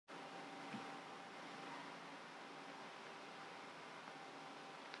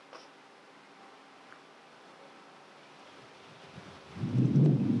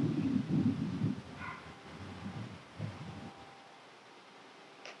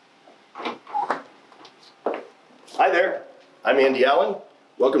Hi there, I'm Andy Allen.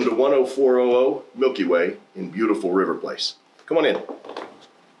 Welcome to 10400 Milky Way in beautiful River Place. Come on in.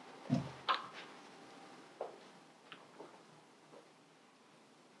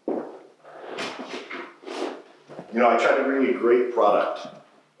 You know, I try to bring you great product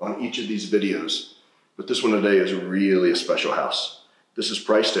on each of these videos, but this one today is really a special house. This is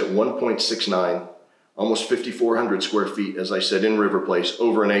priced at 1.69, almost 5,400 square feet, as I said, in River Place,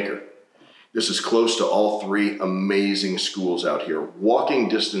 over an acre. This is close to all three amazing schools out here, walking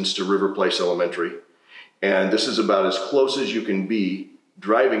distance to River Place Elementary, and this is about as close as you can be,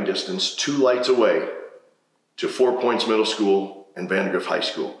 driving distance, 2 lights away, to 4 Points Middle School and Vandergrift High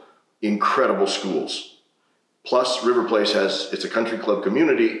School. Incredible schools. Plus, River Place it's a country club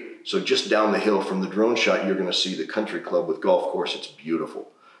community, so just down the hill from the drone shot, you're gonna see the country club with golf course. It's beautiful,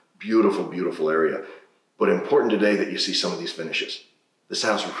 beautiful, beautiful area. But important today that you see some of these finishes. This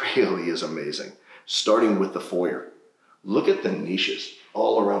house really is amazing, starting with the foyer. Look at the niches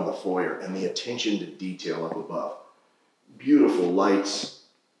all around the foyer and the attention to detail up above. Beautiful lights,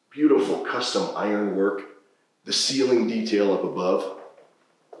 beautiful custom ironwork, the ceiling detail up above,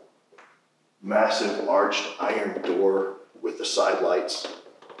 massive arched iron door with the side lights.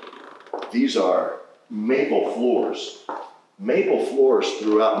 These are maple floors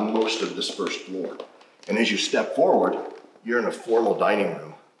throughout most of this first floor. And as you step forward, you're in a formal dining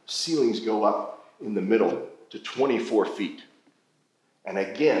room. Ceilings go up in the middle to 24 feet. And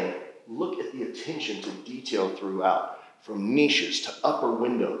again, look at the attention to detail throughout, from niches to upper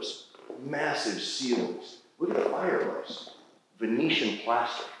windows, massive ceilings. Look at the fireplace, Venetian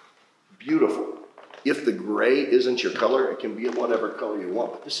plastic, beautiful. If the gray isn't your color, it can be whatever color you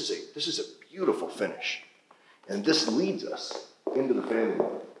want, but this is a beautiful finish. And this leads us into the family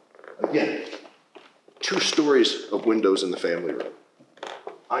room. Again, 2 stories of windows in the family room.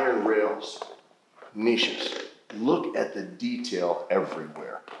 Iron rails, niches. Look at the detail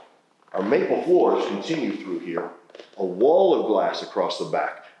everywhere. Our maple floors continue through here. A wall of glass across the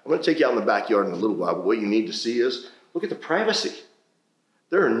back. I'm going to take you out in the backyard in a little while, but what you need to see is, look at the privacy.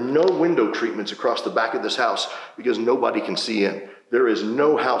 There are no window treatments across the back of this house because nobody can see in. There is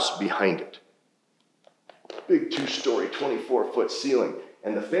no house behind it. Big 2-story, 24-foot ceiling.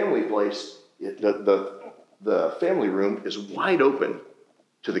 And the family place, the family room is wide open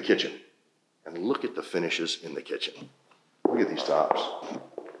to the kitchen. And look at the finishes in the kitchen. Look at these tops.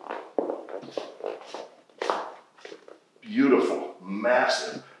 Beautiful,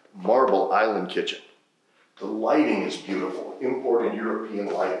 massive marble island kitchen. The lighting is beautiful, imported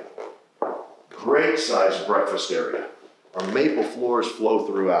European lighting. Great sized breakfast area. Our maple floors flow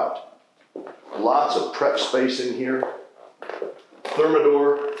throughout. Lots of prep space in here.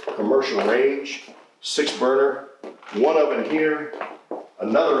 Thermidor, commercial range, 6-burner, 1 oven here,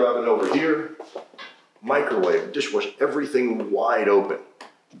 another oven over here, microwave, dishwasher, everything wide open.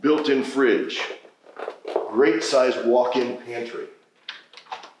 Built-in fridge, great sized walk-in pantry.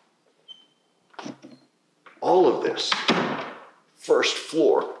 All of this, first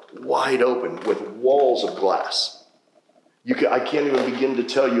floor, wide open with walls of glass. I can't even begin to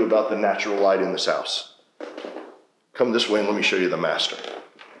tell you about the natural light in this house. Come this way and let me show you the master.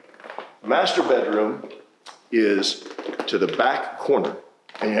 Master bedroom is to the back corner,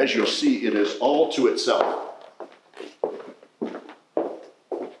 and as you'll see, it is all to itself.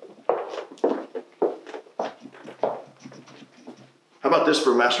 How about this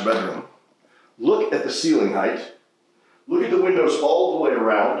for a master bedroom? Look at the ceiling height. Look at the windows all the way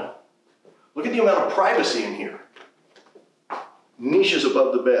around. Look at the amount of privacy in here. Niches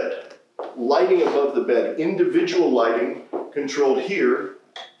above the bed, lighting above the bed, individual lighting controlled here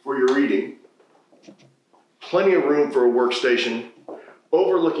for your reading. Plenty of room for a workstation,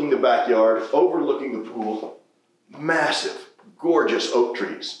 overlooking the backyard, overlooking the pool. Massive, gorgeous oak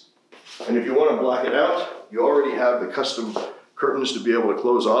trees. And if you want to black it out, you already have the custom curtains to be able to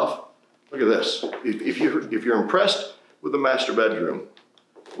close off. Look at this. If you're impressed with the master bedroom,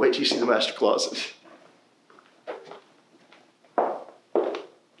 wait till you see the master closet.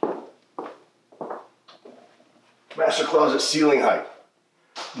 Master closet ceiling height.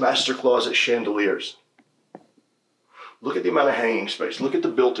 Master closet chandeliers. Look at the amount of hanging space. Look at the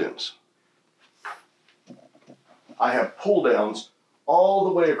built-ins. I have pull downs all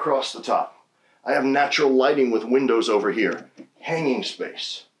the way across the top. I have natural lighting with windows over here. Hanging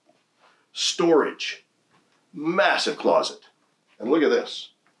space. Storage. Massive closet. And look at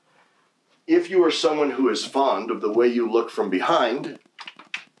this. If you are someone who is fond of the way you look from behind,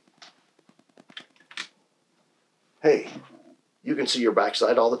 hey, you can see your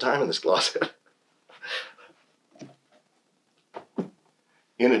backside all the time in this closet.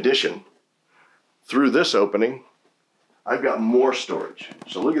 In addition, through this opening, I've got more storage.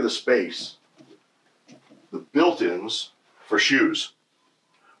 So look at the space. The built-ins for shoes.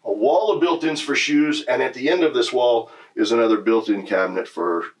 A wall of built-ins for shoes, and at the end of this wall is another built-in cabinet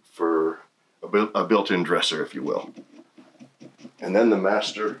for a built-in dresser, if you will. And then the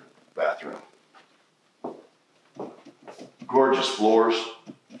master bathroom. Gorgeous floors,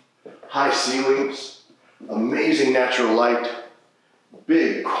 high ceilings, amazing natural light,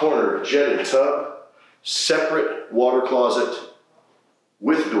 big corner jetted tub, separate water closet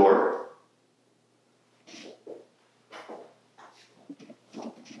with door.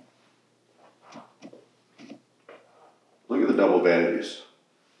 Look at the double vanities.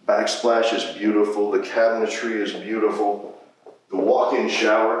 Backsplash is beautiful, the cabinetry is beautiful, the walk-in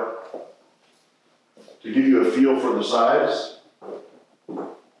shower. To give you a feel for the size,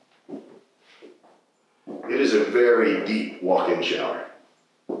 it is a very deep walk-in shower.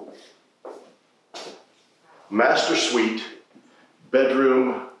 Master suite,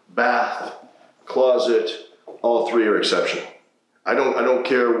 bedroom, bath, closet, all three are exceptional. I don't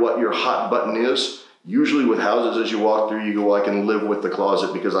care what your hot button is. Usually with houses, as you walk through, you go, I can live with the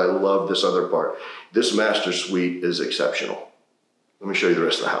closet because I love this other part. This master suite is exceptional. Let me show you the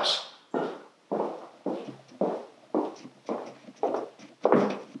rest of the house.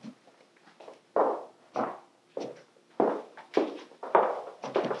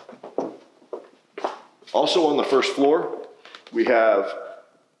 Also on the first floor, we have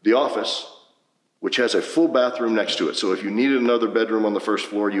the office, which has a full bathroom next to it. So if you needed another bedroom on the first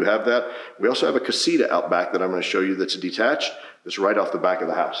floor, you have that. We also have a casita out back that I'm going to show you that's detached. That's right off the back of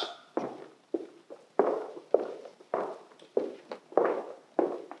the house.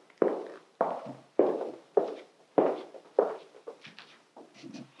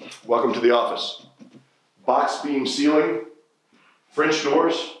 Welcome to the office. Box beam ceiling, French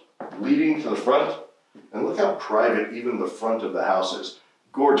doors leading to the front. And look how private even the front of the house is.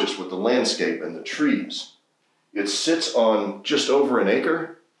 Gorgeous with the landscape and the trees. It sits on just over an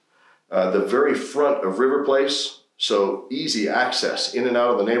acre, the very front of River Place, so easy access in and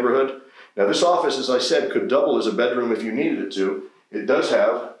out of the neighborhood. Now this office, as I said, could double as a bedroom if you needed it to. It does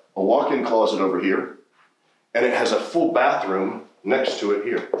have a walk-in closet over here, and it has a full bathroom next to it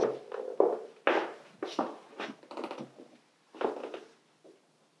here.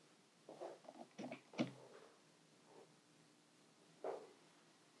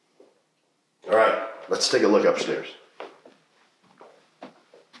 All right, let's take a look upstairs.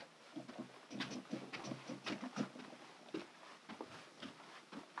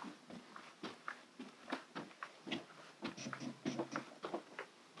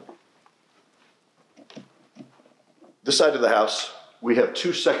 This side of the house, we have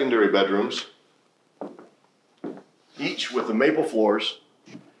two secondary bedrooms, each with the maple floors,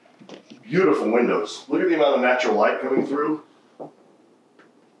 beautiful windows. Look at the amount of natural light coming through.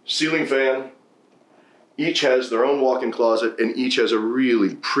 Ceiling fan. Each has their own walk-in closet, and each has a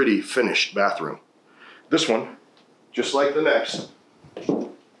really pretty finished bathroom. This one, just like the next,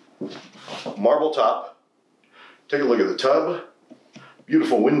 marble top. Take a look at the tub.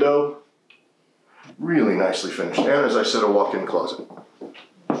 Beautiful window. Really nicely finished. And as I said, a walk-in closet.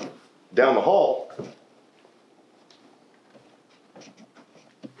 Down the hall,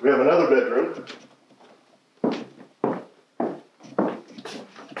 we have another bedroom.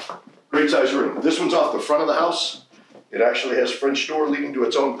 Great size room. This one's off the front of the house. It actually has French door leading to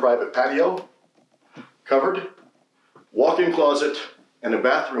its own private patio. Covered. Walk-in closet and a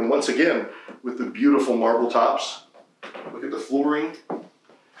bathroom, once again, with the beautiful marble tops. Look at the flooring.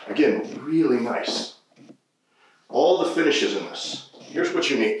 Again, really nice. All the finishes in this. Here's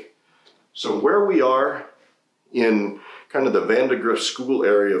what's unique. So where we are in kind of the Vandegrift school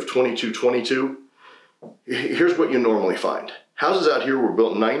area of 2222, here's what you normally find. Houses out here were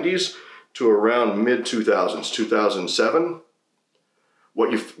built 90s to around mid-2000s, 2007.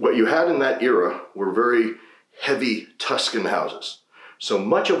 What you had in that era were very heavy Tuscan houses. So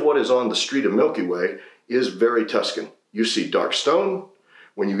much of what is on the street of Milky Way is very Tuscan. You see dark stone.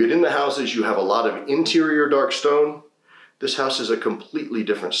 When you get in the houses, you have a lot of interior dark stone. This house is a completely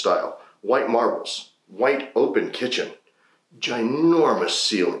different style. White marbles, white open kitchen, ginormous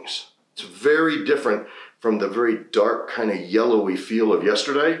ceilings. It's very different from the very dark kind of yellowy feel of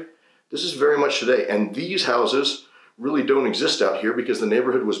yesterday. This is very much today. And these houses really don't exist out here because the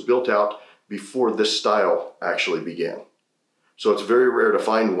neighborhood was built out before this style actually began. So it's very rare to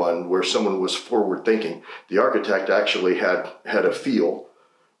find one where someone was forward thinking. The architect actually had a feel,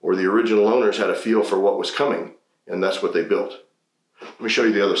 or the original owners had a feel for what was coming, and that's what they built. Let me show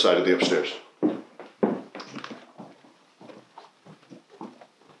you the other side of the upstairs.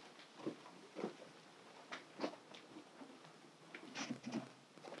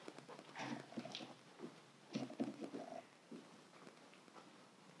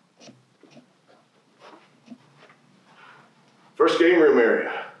 First game room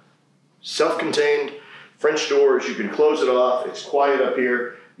area. Self-contained French doors. You can close it off. It's quiet up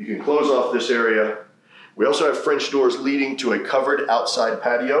here. You can close off this area. We also have French doors leading to a covered outside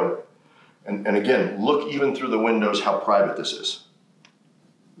patio. And again, look even through the windows how private this is.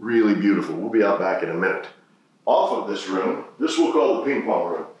 Really beautiful. We'll be out back in a minute. Off of this room, this we'll call the ping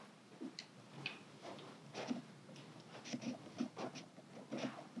pong room.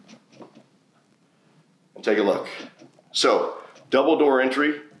 And take a look. So, double door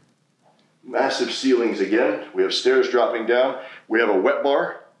entry, massive ceilings again. We have stairs dropping down. We have a wet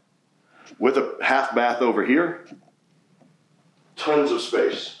bar with a half bath over here. Tons of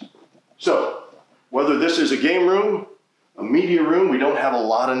space. So, whether this is a game room, a media room, we don't have a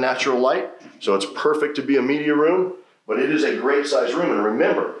lot of natural light, so it's perfect to be a media room, but it is a great size room. And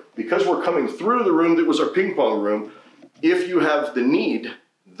remember, because we're coming through the room that was our ping pong room, if you have the need,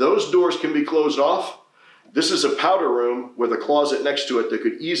 those doors can be closed off. This is a powder room with a closet next to it that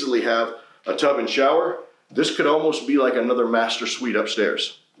could easily have a tub and shower. This could almost be like another master suite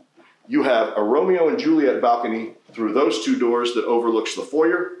upstairs. You have a Romeo and Juliet balcony through those two doors that overlooks the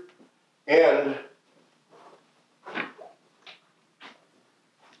foyer, and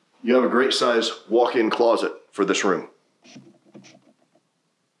you have a great size walk-in closet for this room.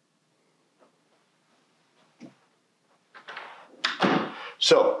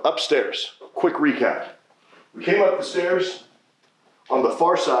 So, upstairs, quick recap. We came up the stairs. On the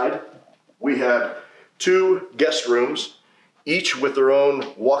far side, we had two guest rooms, each with their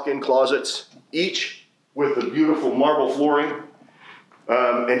own walk-in closets, each with the beautiful marble flooring,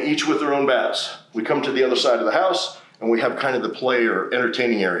 and each with their own baths. We come to the other side of the house, and we have kind of the play or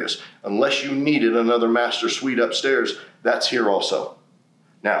entertaining areas. Unless you needed another master suite upstairs, that's here also.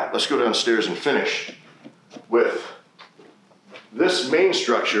 Now, let's go downstairs and finish with this main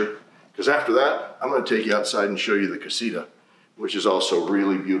structure, because after that, I'm going to take you outside and show you the casita, which is also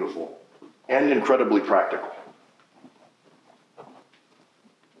really beautiful and incredibly practical.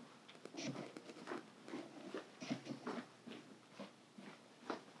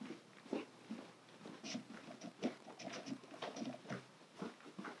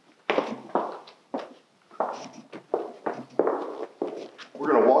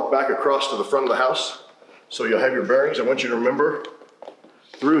 We're going to walk back across to the front of the house so you'll have your bearings. I want you to remember,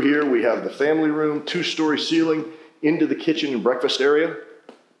 through here we have the family room, two-story ceiling, into the kitchen and breakfast area.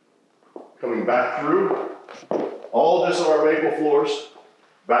 Coming back through, all this are our maple floors.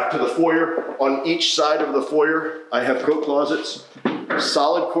 Back to the foyer. On each side of the foyer, I have coat closets,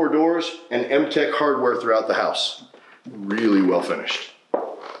 solid core doors, and M-Tech hardware throughout the house. Really well finished.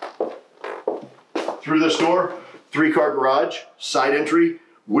 Through this door, three-car garage, side entry,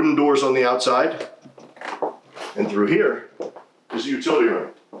 wooden doors on the outside. And through here is the utility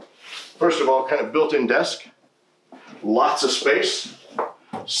room. First of all, kind of built-in desk, lots of space,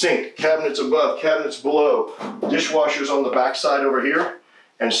 sink, cabinets above, cabinets below, dishwashers on the back side over here,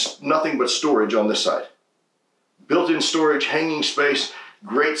 and nothing but storage on this side. Built-in storage, hanging space,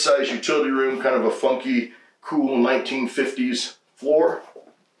 great size utility room, kind of a funky, cool 1950s floor.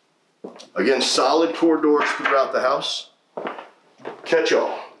 Again, solid core doors throughout the house.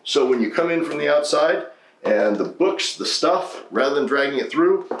 Catch-all. So when you come in from the outside and the books, the stuff, rather than dragging it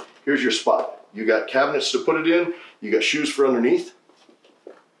through, here's your spot. You got cabinets to put it in, you got shoes for underneath,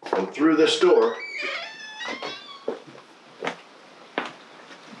 and through this door,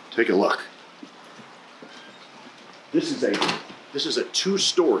 take a look. This is a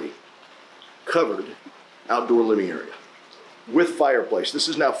two-story covered outdoor living area with fireplace. This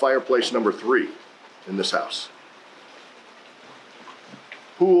is now fireplace number 3 in this house.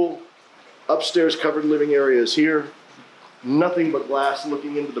 Pool, upstairs covered living area is here. Nothing but glass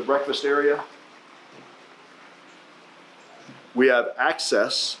looking into the breakfast area. We have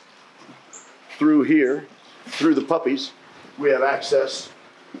access through here, through the puppies. We have access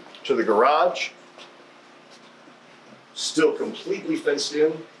to the garage, still completely fenced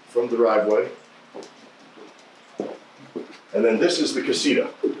in from the driveway. And then this is the casita.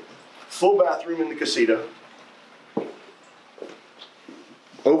 Full bathroom in the casita,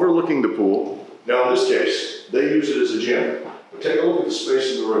 overlooking the pool. Now in this case, they use it as a gym. But take a look at the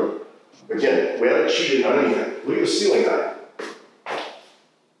space in the room. Again, we haven't cheated on anything. Look at the ceiling height.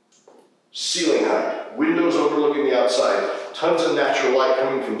 Ceiling height. Windows overlooking the outside. Tons of natural light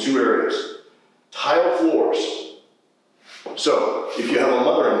coming from 2 areas. Tile floors. So, if you have a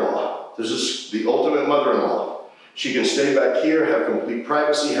mother-in-law, this is the ultimate mother-in-law. She can stay back here, have complete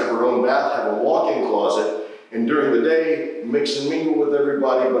privacy, have her own bath, have a walk-in closet, and during the day, mix and mingle with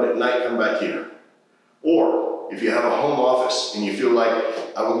everybody, but at night, come back here. Or, if you have a home office and you feel like,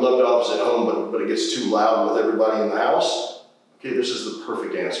 I would love to office at home, but it gets too loud with everybody in the house, Okay, this is the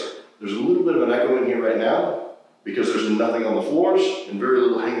perfect answer. There's a little bit of an echo in here right now because there's nothing on the floors and very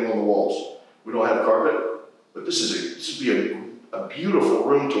little hanging on the walls. We don't have carpet, but this would be a beautiful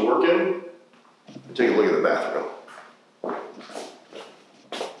room to work in. And take a look at the bathroom.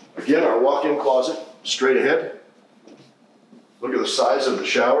 Again, our walk-in closet, straight ahead. Look at the size of the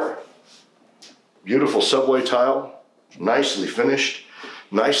shower. Beautiful subway tile, nicely finished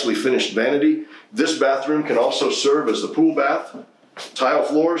vanity. This bathroom can also serve as the pool bath. Tile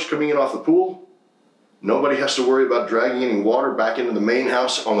floors coming in off the pool. Nobody has to worry about dragging any water back into the main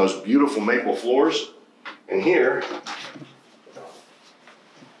house on those beautiful maple floors. And here,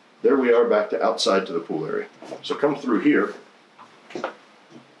 there we are back to outside to the pool area. So come through here, and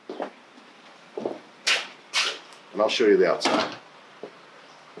I'll show you the outside.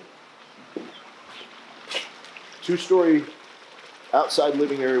 Two-story outside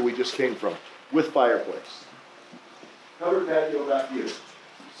living area we just came from, with fireplace. Covered patio back here,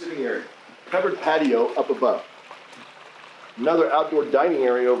 sitting area. Covered patio up above. Another outdoor dining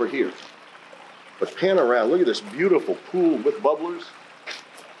area over here. But pan around, look at this beautiful pool with bubblers.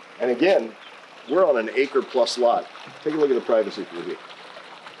 And again, we're on an acre-plus lot. Take a look at the privacy through here.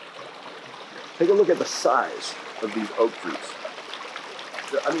 Take a look at the size of these oak trees.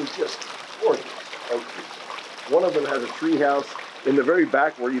 I mean, just gorgeous oak trees. One of them has a tree house in the very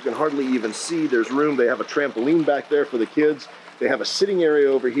back where you can hardly even see. There's room. They have a trampoline back there for the kids. They have a sitting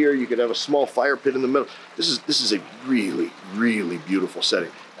area over here. You could have a small fire pit in the middle. This is a really, really beautiful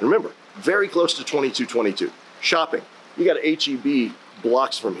setting. And remember, very close to 2222. Shopping. You got H-E-B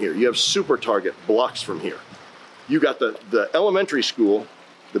blocks from here. You have Super Target blocks from here. You got the elementary school.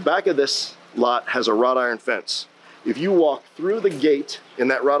 The back of this lot has a wrought iron fence. If you walk through the gate in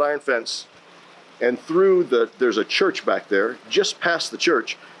that wrought iron fence and through there's a church back there, just past the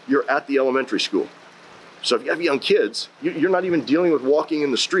church, you're at the elementary school. So if you have young kids, you're not even dealing with walking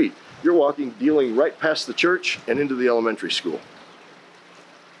in the street. You're dealing right past the church and into the elementary school.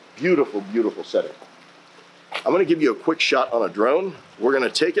 Beautiful, beautiful setting. I'm gonna give you a quick shot on a drone. We're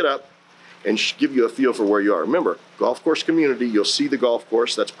gonna take it up and give you a feel for where you are. Remember, golf course community, you'll see the golf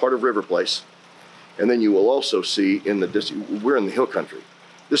course, that's part of River Place. And then you will also see we're in the hill country.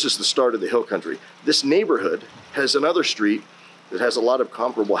 This is the start of the hill country. This neighborhood has another street that has a lot of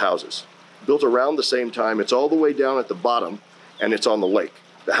comparable houses. Built around the same time, it's all the way down at the bottom and it's on the lake.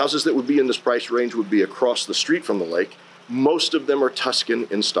 The houses that would be in this price range would be across the street from the lake. Most of them are Tuscan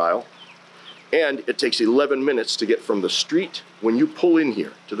in style. And it takes 11 minutes to get from the street when you pull in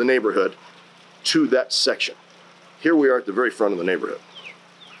here to the neighborhood to that section. Here we are at the very front of the neighborhood.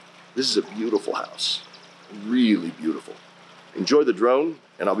 This is a beautiful house, really beautiful. Enjoy the drone,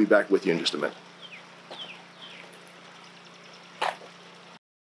 and I'll be back with you in just a minute.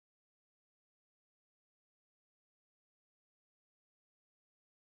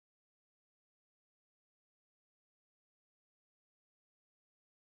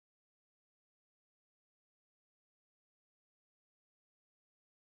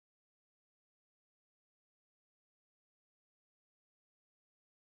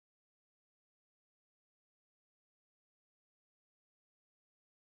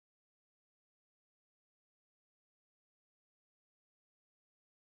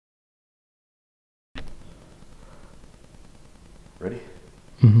 Ready?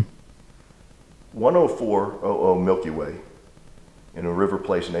 Mm-hmm. 10400 Milky Way in a River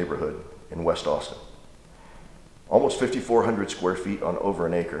Place neighborhood in West Austin. Almost 5,400 square feet on over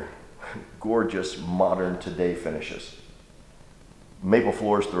an acre. Gorgeous, modern, today finishes. Maple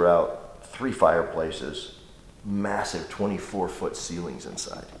floors throughout, 3 fireplaces, massive 24-foot ceilings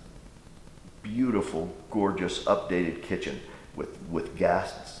inside. Beautiful, gorgeous, updated kitchen with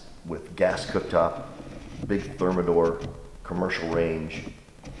gas cooktop, big Thermador, commercial range,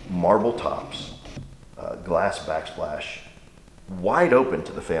 marble tops, glass backsplash, wide open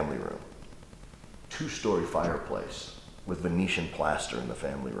to the family room. 2-story fireplace with Venetian plaster in the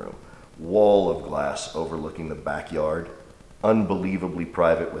family room. Wall of glass overlooking the backyard. Unbelievably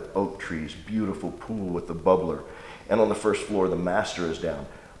private with oak trees, beautiful pool with the bubbler. And on the first floor, the master is down.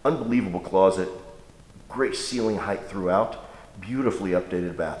 Unbelievable closet, great ceiling height throughout, beautifully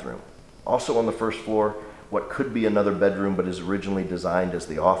updated bathroom. Also on the first floor, what could be another bedroom but is originally designed as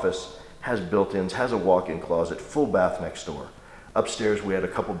the office, has built-ins, has a walk-in closet, full bath next door. Upstairs we had a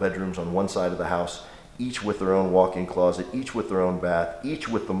couple bedrooms on one side of the house, each with their own walk-in closet, each with their own bath, each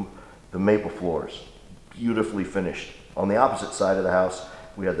with the maple floors, beautifully finished. On the opposite side of the house,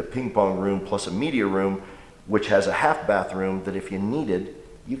 we had the ping pong room plus a media room, which has a half bathroom that if you needed,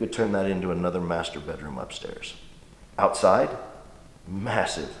 you could turn that into another master bedroom upstairs. Outside,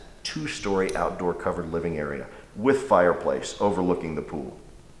 massive 2-story outdoor covered living area, with fireplace overlooking the pool.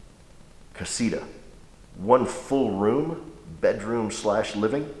 Casita, one full room, bedroom slash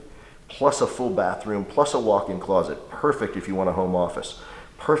living, plus a full bathroom, plus a walk-in closet. Perfect if you want a home office.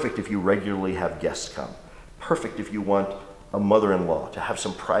 Perfect if you regularly have guests come. Perfect if you want a mother-in-law to have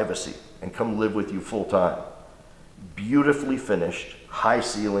some privacy and come live with you full time. Beautifully finished, high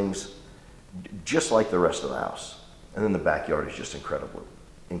ceilings, just like the rest of the house. And then the backyard is just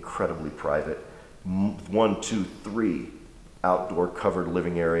incredibly private. 1, 2, 3 outdoor covered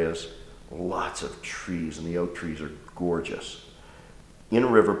living areas, lots of trees, and the oak trees are gorgeous. In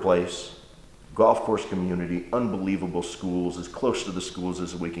River Place, golf course community, unbelievable schools, as close to the schools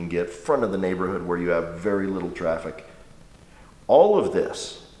as we can get, front of the neighborhood where you have very little traffic. All of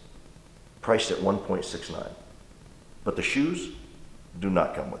this priced at $1.69. But the shoes do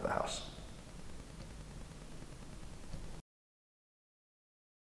not come with the house.